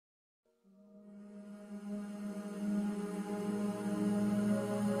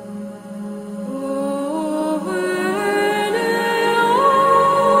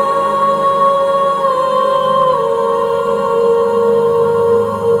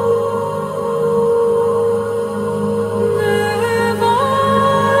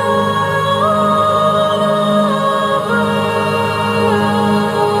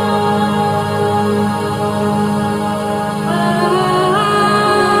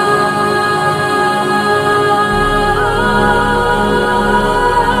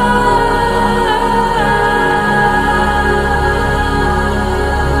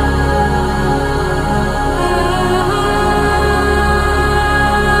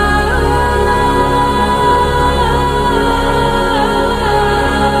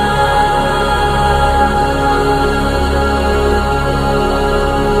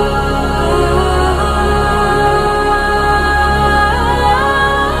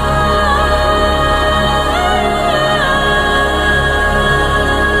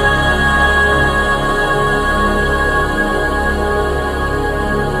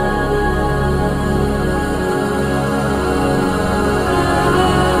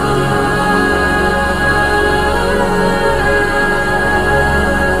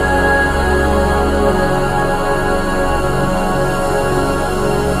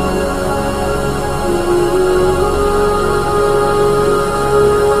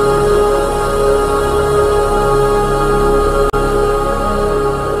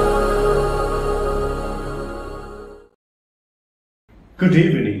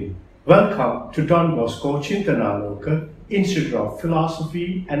to Don Bosco Chintanaloka Institute of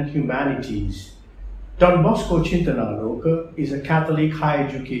Philosophy and Humanities. Don Bosco Chintanaloka is a Catholic higher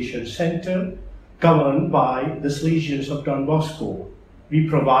education center governed by the Salesians of Don Bosco. We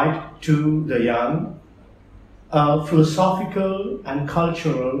provide to the young philosophical and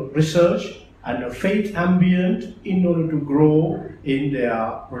cultural research and a faith ambient in order to grow in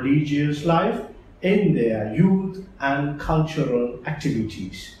their religious life, in their youth and cultural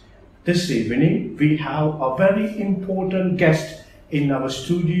activities. This evening, we have a very important guest in our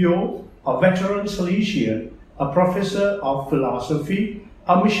studio, a veteran Salesian, a professor of philosophy,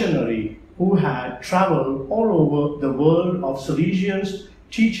 a missionary who had traveled all over the world of Salesians,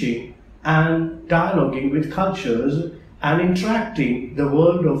 teaching and dialoguing with cultures and interacting the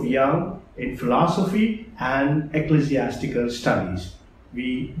world of young in philosophy and ecclesiastical studies.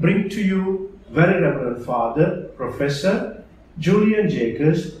 We bring to you Very Reverend Father, Professor Julian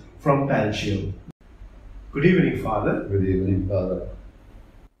Jacobs from Belgium. Good evening, Father. Good evening, Father.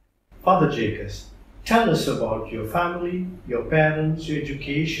 Father Jacobs, tell us about your family, your parents, your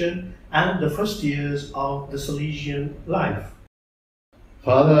education, and the first years of the Salesian life.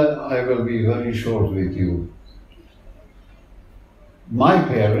 Father, I will be very short with you. My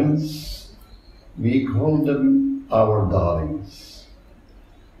parents, we call them our darlings.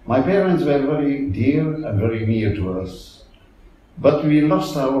 My parents were very dear and very near to us, but we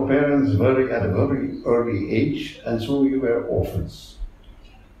lost our parents at a very early age, and so we were orphans.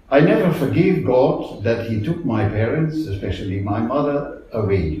 I never forgave God that He took my parents, especially my mother,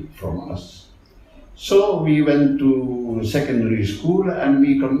 away from us. So we went to secondary school and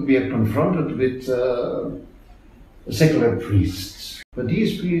we were confronted with secular priests. But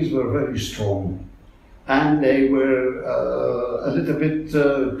these priests were very strong, and they were a little bit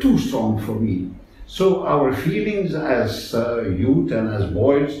too strong for me. So our feelings as youth and as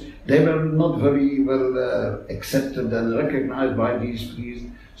boys, they were not very well accepted and recognized by these priests.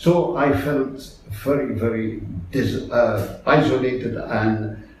 So I felt very, very isolated,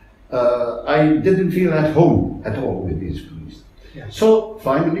 and I didn't feel at home at all with these priests. Yeah. So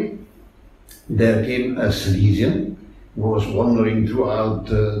finally, there came a Salesian who was wandering throughout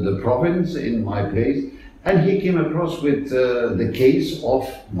the province in my place, and he came across with the case of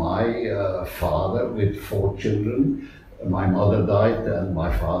my father with 4 children. My mother died and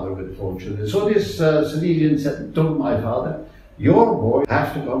my father with 4 children. So this Salesian told my father, "Your boy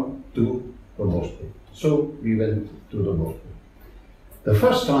has to come to the Bosco." So we went to the Bosco. The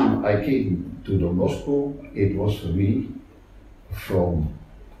first time I came to Don Bosco, it was for me from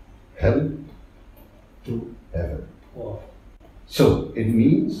hell to heaven. Wow. So it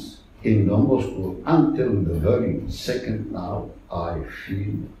means in Don Bosco, until the very second now, I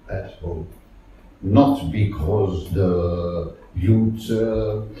feel at home. Not because the youth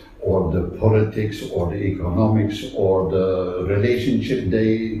or the politics or the economics or the relationship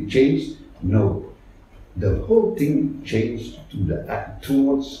they changed. No. The whole thing changed through the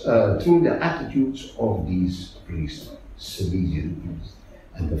attitudes of these priests, Salesian priests.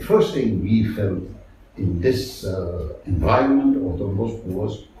 And the first thing we felt in this environment of the Bosco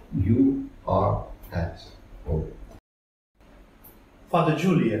was, you are at home. Father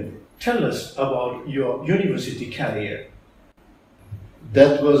Julian, tell us about your university career.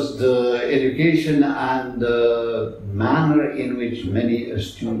 That was the education and the manner in which many a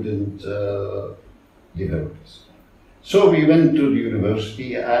student developed. So we went to the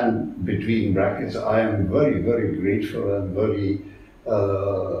university, and between brackets, I am very, very grateful and very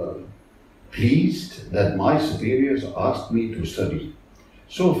pleased that my superiors asked me to study.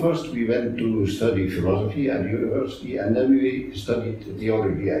 So first we went to study philosophy at university, and then we studied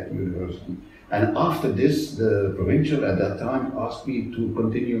theology at university. And after this, the provincial at that time asked me to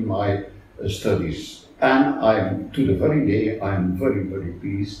continue my studies. And to the very day, I'm very, very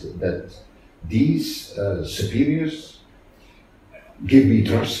pleased that these superiors give me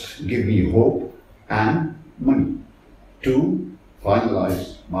trust, give me hope and money to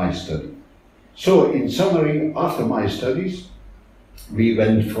finalize my study. So in summary, after my studies, we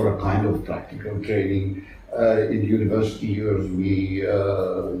went for a kind of practical training. In the university years, we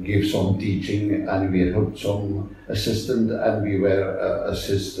gave some teaching, and we helped some assistant, and we were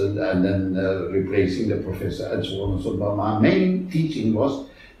assistant, and then replacing the professor, and so on and so on. But my main teaching was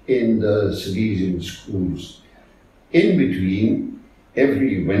in the Salesian schools. In between,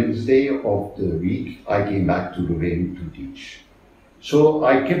 every Wednesday of the week, I came back to Lorraine to teach. So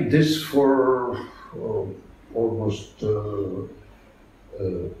I kept this for almost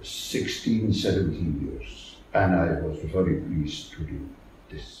 16, 17 years, and I was very pleased to do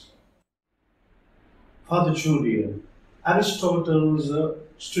this. Father Julian, Aristotle's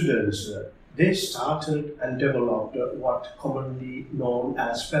students they started and developed what commonly known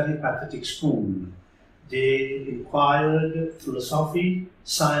as peripatetic school. They inquired philosophy,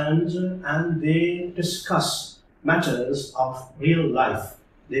 science, and they discussed matters of real life.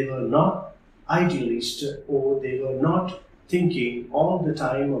 They were not idealists, or they were not thinking all the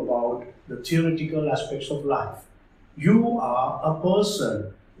time about the theoretical aspects of life. You are a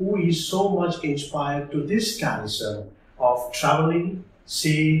person who is so much inspired to this charism of traveling,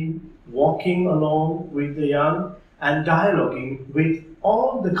 seeing, walking along with the young, and dialoguing with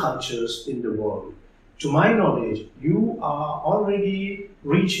all the cultures in the world. To my knowledge, you are already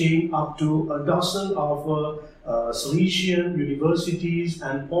reaching up to a dozen of Salesian universities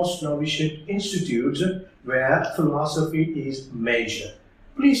and post-novitiate institutes where philosophy is major.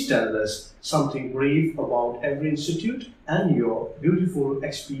 Please tell us something brief about every institute and your beautiful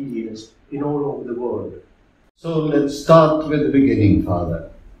experience in all over the world. So let's start with the beginning, Father.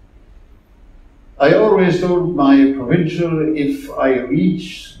 I always told my provincial, if I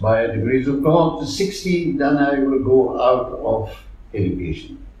reach, by the grace of God, 60, then I will go out of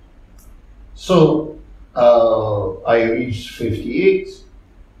education. So I reached 58,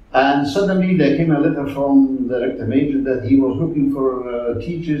 and suddenly there came a letter from the rector major that he was looking for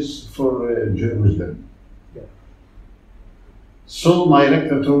teachers for Jerusalem. Yeah. So my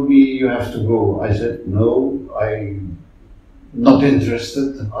rector told me, you have to go. I said, no, I'm not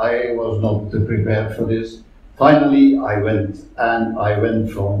interested. I was not prepared for this. Finally, I went, and I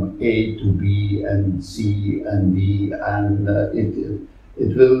went from A to B and C and D, and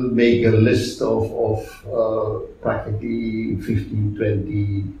it will make a list of practically 15,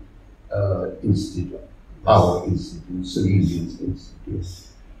 20 institutes, our institute, Salesians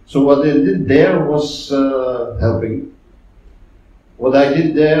institutes. So what I did there was helping. What I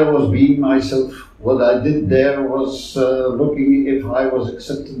did there was being myself. What I did there was looking if I was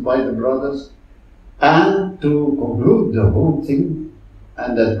accepted by the brothers. And to conclude the whole thing,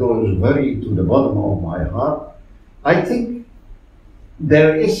 and that goes very to the bottom of my heart, I think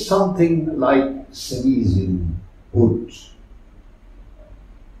there is something like Salesianhood.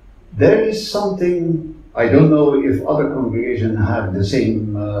 There is something, I don't know if other congregations have the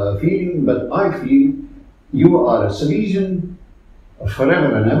same feeling, but I feel you are a Salesian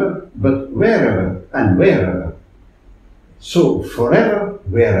forever and ever, but wherever and wherever. So forever,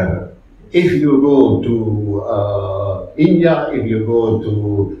 wherever. If you go to India, if you go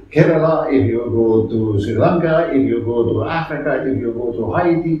to Kerala, if you go to Sri Lanka, if you go to Africa, if you go to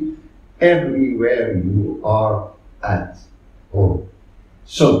Haiti, everywhere you are at home.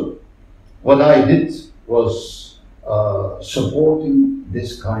 So what I did was supporting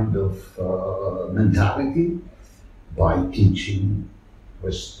this kind of mentality by teaching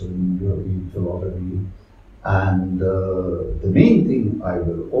Western European philosophy. And the main thing I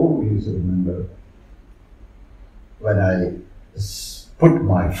will always remember, when I put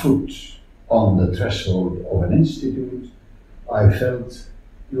my foot on the threshold of an institute, I felt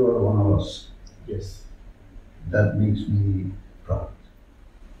you are one of us. Yes. That makes me proud.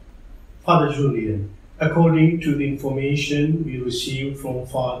 Father Julian, according to the information we received from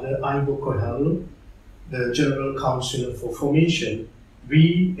Father Ivo Kohel, the General Councillor for Formation,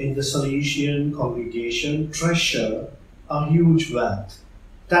 we in the Salesian congregation treasure a huge wealth.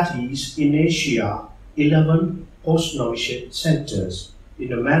 That is, in Asia, 11 post-novitiate centers.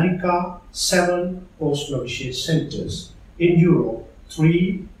 In America, 7 post-novitiate centers. In Europe,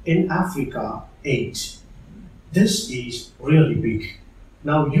 3. In Africa, 8. This is really big.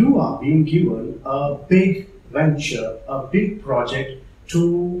 Now you are being given a big venture, a big project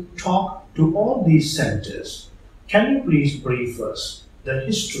to talk to all these centers. Can you please brief us the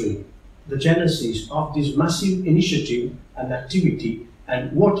history, the genesis of this massive initiative and activity,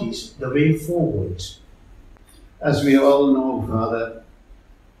 and what is the way forward? As we all know, Father,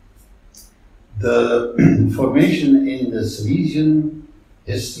 the formation in the Salesian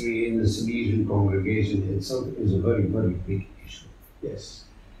history, in the Salesian congregation itself, is a very, very big issue. Yes.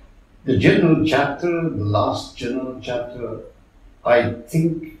 The general chapter, the last general chapter, I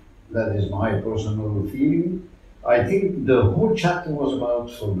think, that is my personal feeling, I think the whole chapter was about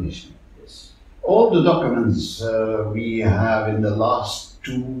formation. Yes. All the documents we have in the last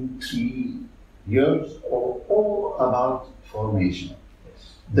 2-3 years are all about formation.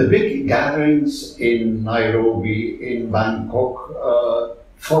 Yes. The big gatherings in Nairobi, in Bangkok,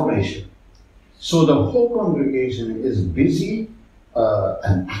 formation. So the whole congregation is busy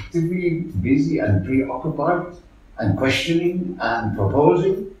and actively busy and preoccupied and questioning and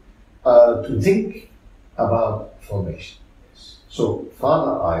proposing to think about formation. So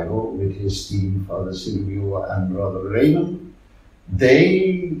Father Ivo with his team, Father Silvio and Brother Raymond,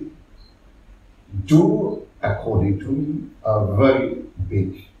 they do, according to me, a very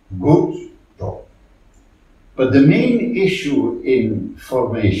big, good job. But the main issue in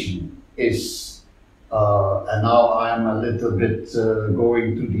formation is, and now I'm a little bit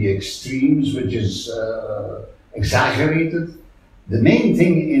going to the extremes, which is exaggerated. The main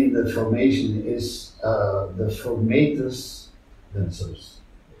thing in the formation is the formators themselves.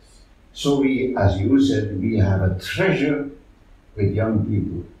 So we, as you said, we have a treasure with young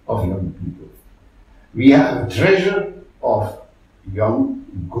people, of young people. We have a treasure of young,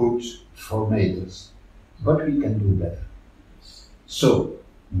 good formators, but we can do better. So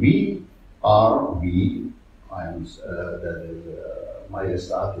that is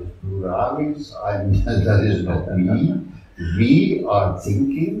Majestatis Pluralis, that is not me. We are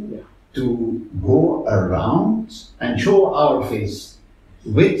thinking to go around and show our face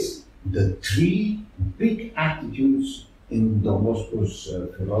with the three big attitudes in Don Bosco's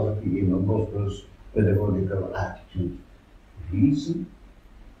philosophy, in Don Bosco's pedagogical attitude: reason,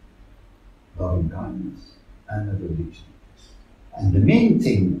 loving kindness, and religion. And the main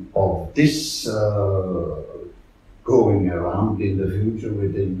thing of this going around in the future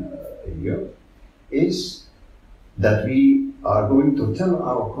within a year is that we are going to tell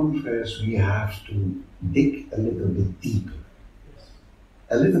our confreres we have to dig a little bit deeper,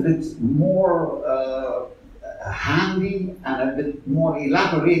 a little bit more handy and a bit more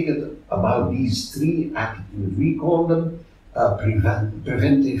elaborated about these three attitudes. We call them a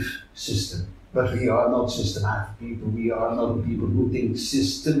preventive system. But we are not systematic people, we are not people who think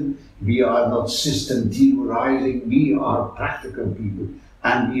system, we are not system theorizing, we are practical people.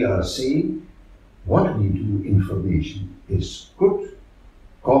 And we are saying what we do in formation is good,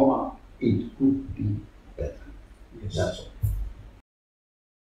 comma, it could be better. Yes. That's all.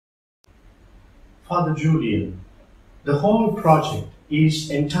 Father Julian, the whole project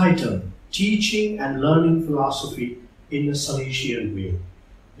is entitled Teaching and Learning Philosophy in a Salesian Way.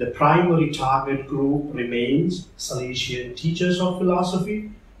 The primary target group remains Salesian teachers of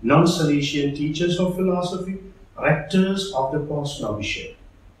philosophy, non-Salesian teachers of philosophy, rectors of the post-novitiate.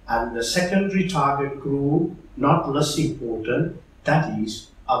 And the secondary target group, not less important, that is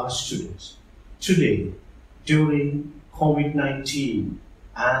our students. Today, during COVID-19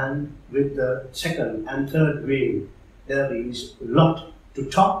 and with the second and third wave, there is a lot to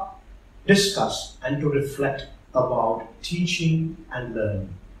talk, discuss, and to reflect about teaching and learning.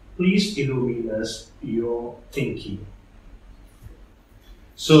 Please illumine us your thinking.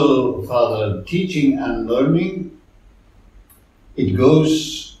 So, Father, teaching and learning, it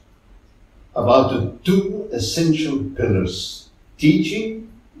goes about the two essential pillars. Teaching,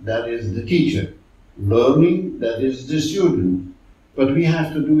 that is the teacher. Learning, that is the student. But we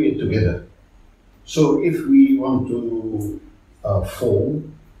have to do it together. So if we want to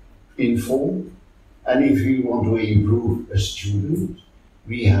inform, and if we want to improve a student,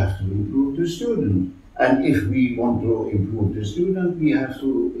 we have to improve the student. And if we want to improve the student, we have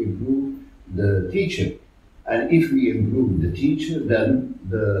to improve the teacher. And if we improve the teacher, then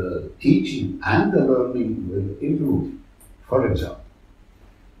the teaching and the learning will improve. For example,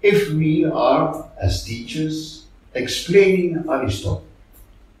 if we are, as teachers, explaining Aristotle,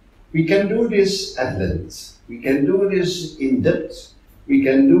 we can do this at length. We can do this in depth. We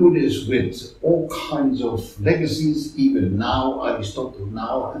can do this with all kinds of legacies, even now, Aristotle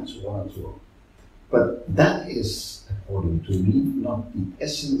now, and so on and so on. But that is, according to me, not the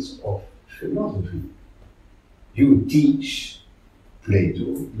essence of philosophy. You teach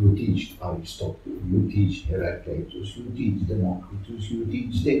Plato, you teach Aristotle, you teach Heraclitus, you teach Democritus, you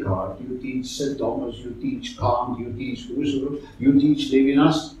teach Descartes, you teach St. Thomas, you teach Kant, you teach Husserl, you teach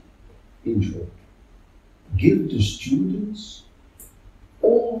Levinas. In short, give the students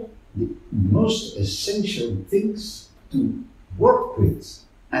all the most essential things to work with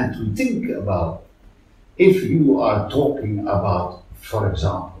and to think about. If you are talking about, for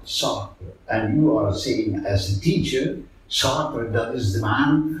example, Sartre, and you are saying as a teacher, Sartre, that is the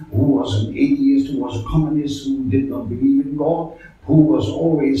man who was an atheist, who was a communist, who did not believe in God, who was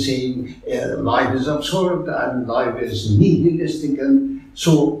always saying life is absurd and life is nihilistic, and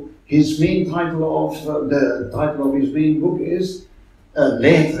so his main title of the title of his main book is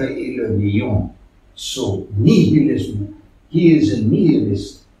L'être et le néant. So nihilism. He is a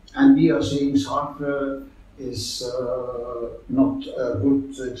nihilist, and we are saying Sartre is not a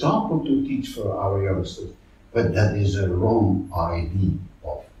good example to teach for our youngsters. But that is a wrong idea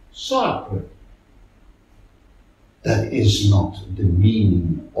of Sartre. That is not the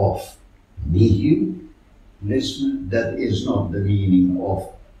meaning of nihilism. That is not the meaning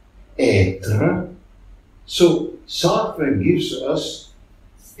of être. So Sartre gives us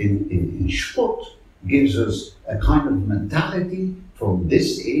in short, gives us a kind of mentality from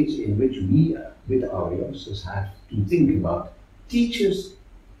this age in which we, with our youngsters, have to think about teachers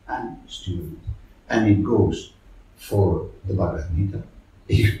and students. And it goes for the Bhagavad Gita,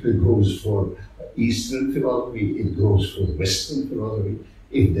 it goes for Eastern philosophy, it goes for Western philosophy.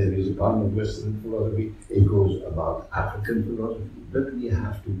 If there is a kind of Western philosophy, it goes about African philosophy. But we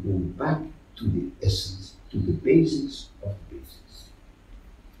have to go back to the essence, to the basics of the basics.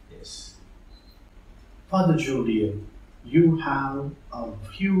 Yes. Father Julian, you have a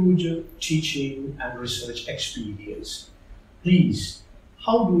huge teaching and research experience. Please,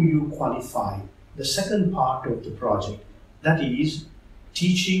 how do you qualify the second part of the project, that is,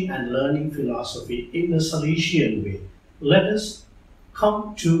 teaching and learning philosophy in a Salesian way? Let us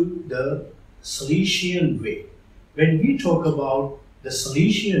come to the Salesian way. When we talk about the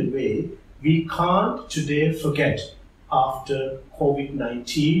Salesian way, we can't today forget, after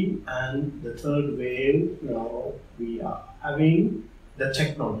COVID-19 and the third wave, now we are having the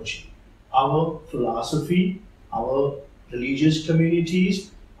technology. Our philosophy, our religious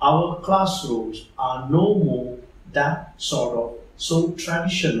communities, our classrooms are no more that sort of so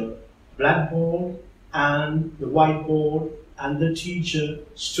traditional blackboard and the whiteboard and the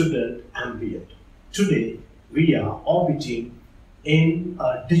teacher-student ambient. Today, we are orbiting in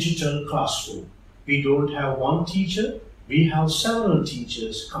a digital classroom. We don't have one teacher, we have several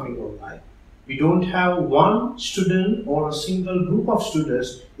teachers coming online. We don't have one student or a single group of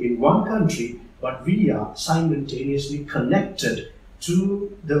students in one country, but we are simultaneously connected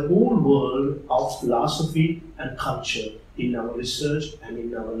to the whole world of philosophy and culture in our research and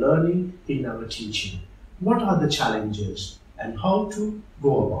in our learning, in our teaching. What are the challenges and how to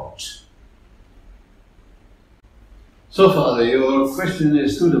go about? So, Father, your question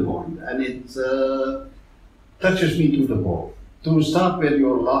is to the point, and it touches me to the core. To start with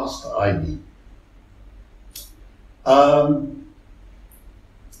your last idea.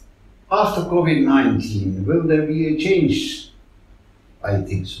 After COVID-19, will there be a change? I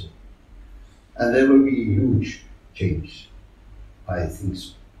think so. And there will be a huge change. I think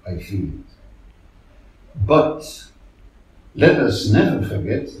so. I feel it. But let us never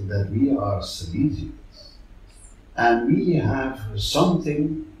forget that we are Salesians. And we have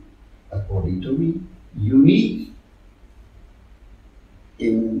something, according to me, unique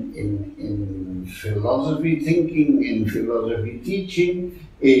in philosophy thinking, in philosophy teaching,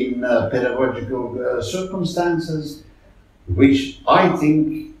 in pedagogical circumstances, which I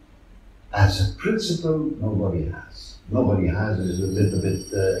think, as a principle, nobody has. Nobody has is a little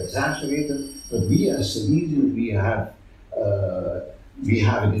bit exaggerated, but we as Salesians, we have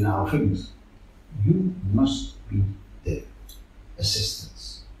it in our fingers. You must be there,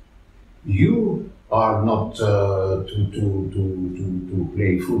 assistants. You are not to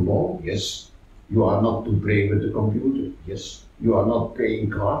play football, yes. You are not to play with the computer, yes. You are not playing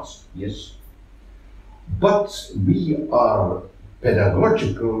cards, yes. But we are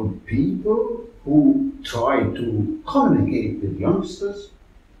pedagogical people who try to communicate with youngsters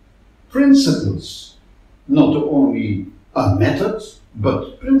principles, not only a method,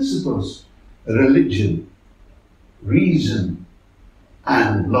 but principles, religion, reason,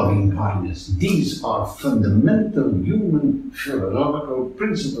 and loving kindness. These are fundamental human philosophical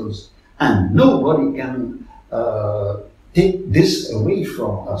principles, and nobody can take this away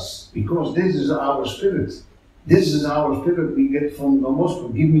from us, because this is our spirit. This is our spirit we get from the Moscow.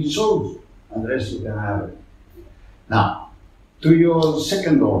 Give me souls, and the rest you can have it. Now, to your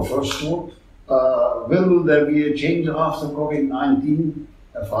second or first thought, will there be a change after COVID-19?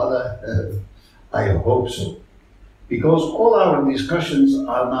 Father, I hope so. Because all our discussions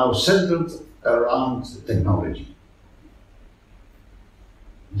are now centered around technology.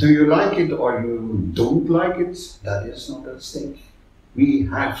 Do you like it or you don't like it? That is not at stake. We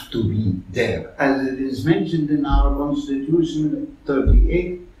have to be there. As it is mentioned in our Constitution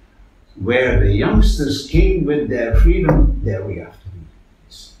 38, where the youngsters came with their freedom, there we have to be.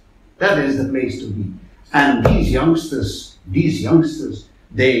 That is the place to be. And these youngsters,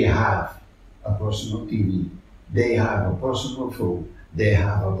 they have a personal TV, they have a personal phone, they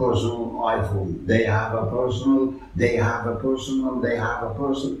have a personal iPhone, they have a personal,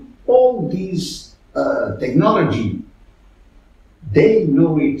 all these technology, they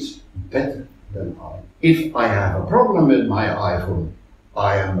know it better than I. If I have a problem with my iPhone,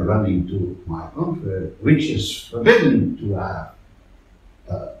 I am running to my confrere, which is forbidden to have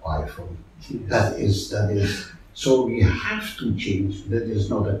iPhone. That is. So we have to change. That is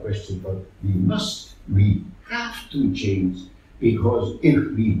not a question, but we have to change, because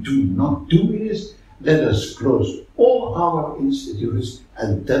if we do not do this, let us close all our institutes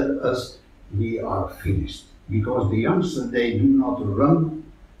and tell us we are finished. Because the youngsters, they do not run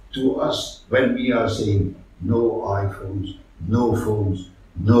to us when we are saying no iPhones, no phones,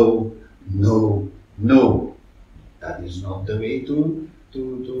 no, no, no. That is not the way to.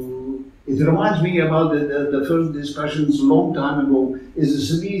 It reminds me about the first discussions a long time ago. Is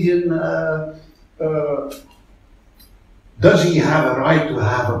the Salesian, does he have a right to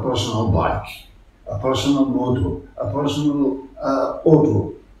have a personal bike, a personal motor, a personal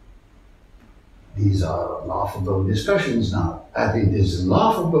auto? These are laughable discussions now, and it is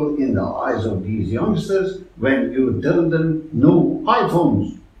laughable in the eyes of these youngsters when you tell them no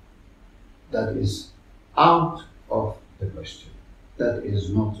iPhones. That is out of the question. That is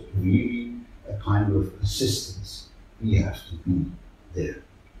not really a kind of assistance. We have to be there.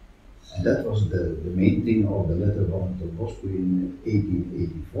 And that was the main thing of the letter of the Bosco in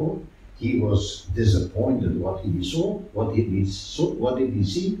 1884. He was disappointed what he saw. What did he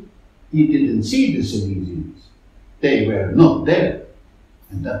see? He didn't see the Salesians. They were not there.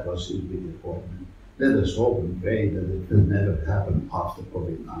 And that was his big disappointment. Let us hope and pray that it will never happen after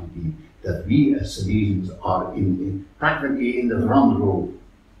COVID-19, that we as Salesians are practically in the front row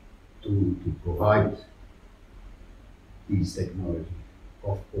to provide these technologies.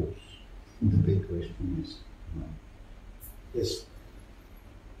 Of course, the big question is no. Yes.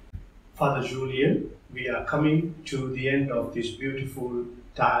 Father Julian, we are coming to the end of this beautiful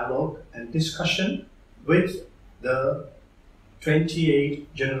dialogue and discussion with the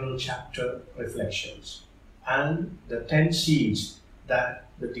 28 general chapter reflections and the 10 seeds that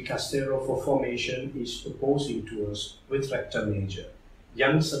the Dicastero for Formation is proposing to us with Rector Major,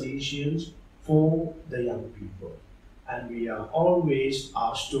 young Salesians for the young people. And we are always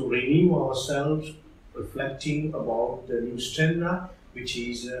asked to renew ourselves, reflecting about the new Strenna, which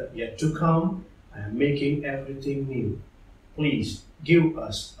is yet to come, and making everything new. Please give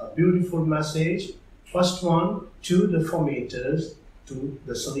us a beautiful message. First one to the formators, to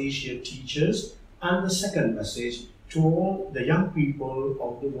the Salesian teachers, and the second message to all the young people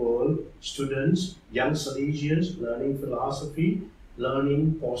of the world, students, young Salesians learning philosophy,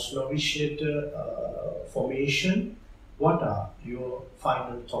 learning post-novitiate formation. What are your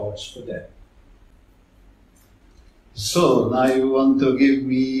final thoughts for them? So now you want to give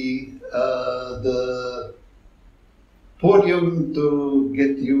me the podium to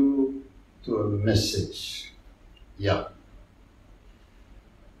get you to a message. Yeah.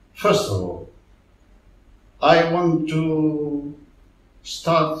 First of all, I want to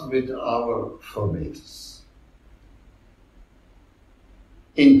start with our formators.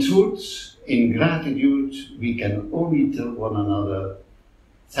 In truth, in gratitude, we can only tell one another,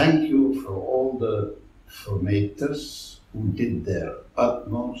 thank you for all the formators who did their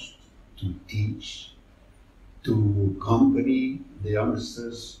utmost to teach, to accompany the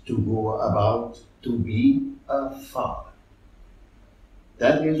youngsters, to go about, to be a father.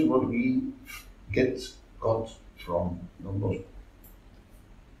 That is what we got from Don Bosco.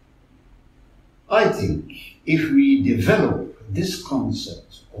 I think if we develop this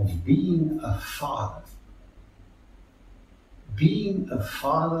concept of being a father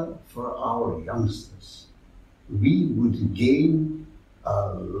for our youngsters, we would gain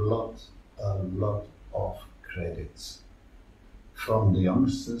a lot of credits from the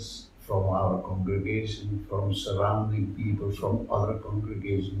youngsters, from our congregation, from surrounding people, from other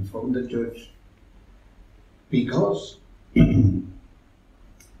congregations, from the church. Because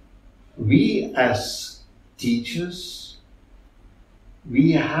we as teachers,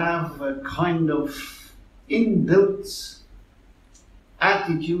 we have a kind of inbuilt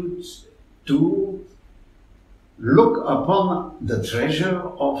attitude to look upon the treasure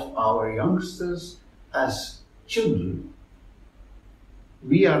of our youngsters as children.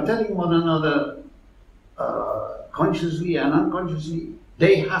 We are telling one another consciously and unconsciously,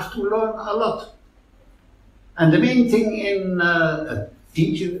 they have to learn a lot. And the main thing in a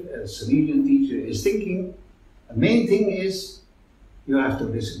teacher, a Salesian teacher, is thinking, the main thing is, you have to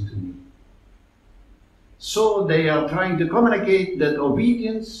listen to me. So they are trying to communicate that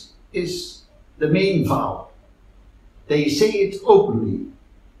obedience is the main vow. They say it openly,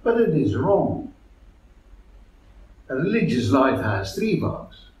 but it is wrong. A religious life has 3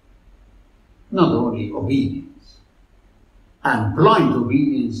 vows, not only obedience. And blind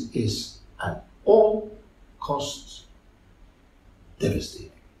obedience is at all costs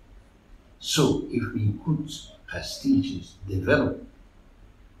devastating. So if we could, as teachers, develop,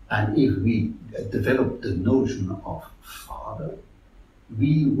 and if we develop the notion of father,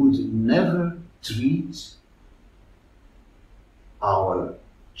 we would never treat our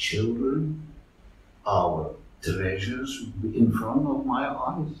children our treasures in front of my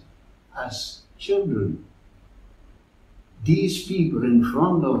eyes as children. These people in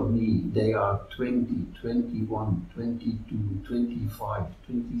front of me, they are 20, 21, 22, 25,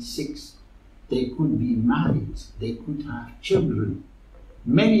 26. They could be married, they could have children.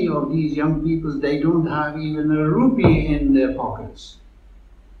 Many of these young people, they don't have even a rupee in their pockets.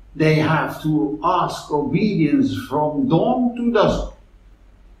 They have to ask obedience from dawn to dusk.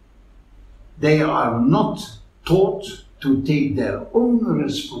 They are not taught to take their own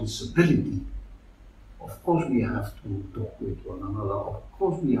responsibility. Of course we have to talk with one another, of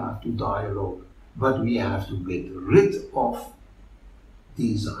course we have to dialogue, but we have to get rid of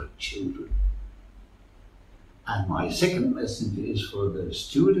these are children. And my second message is for the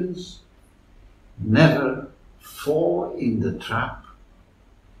students: never fall in the trap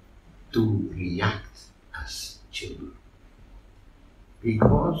to react as children,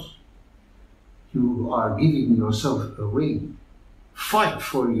 because you are giving yourself away. Fight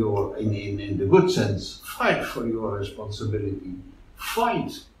for your, in the good sense, fight for your responsibility,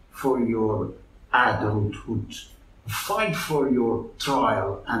 fight for your adulthood, fight for your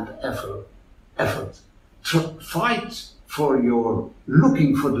trial and effort. Fight for your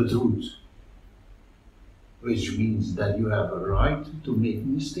looking for the truth, which means that you have a right to make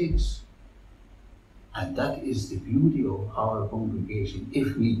mistakes. And that is the beauty of our congregation.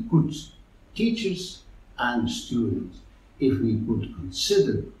 If we could, teachers and students, if we could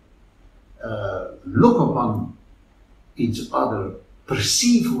consider, look upon each other,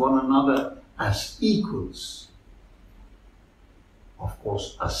 perceive one another as equals, of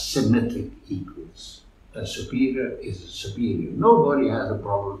course as symmetric equals. A superior is a superior. Nobody has a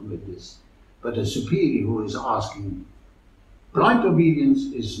problem with this. But a superior who is asking blind obedience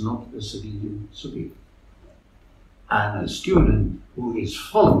is not a Salesian superior. And a student who is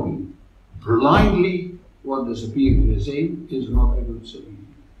following blindly what the superior is saying is not a good superior.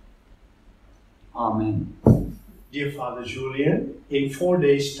 Amen. Dear Father Julian, in 4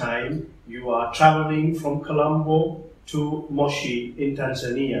 days' time, you are traveling from Colombo to Moshi in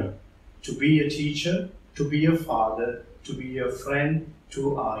Tanzania to be a teacher, to be a father, to be a friend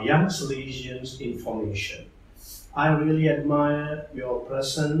to our young Salesians in formation. I really admire your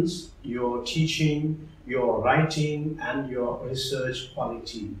presence, your teaching, your writing, and your research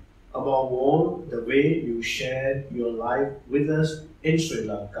quality. Above all, the way you shared your life with us in Sri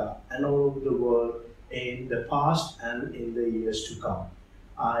Lanka and all over the world in the past and in the years to come.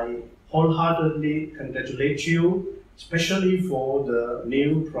 I wholeheartedly congratulate you, especially for the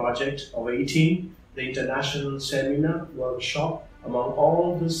new project of 18, the International Seminar Workshop among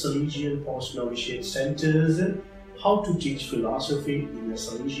all the Salesian post-novitiate centers, how to teach philosophy in a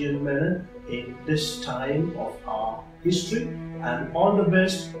Salesian manner in this time of our history. And all the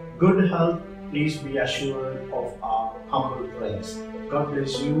best, good health, please be assured of our humble prayers. God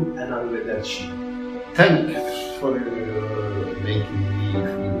bless you and Arrivederci. Thanks for making me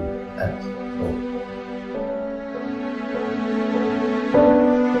feel at home.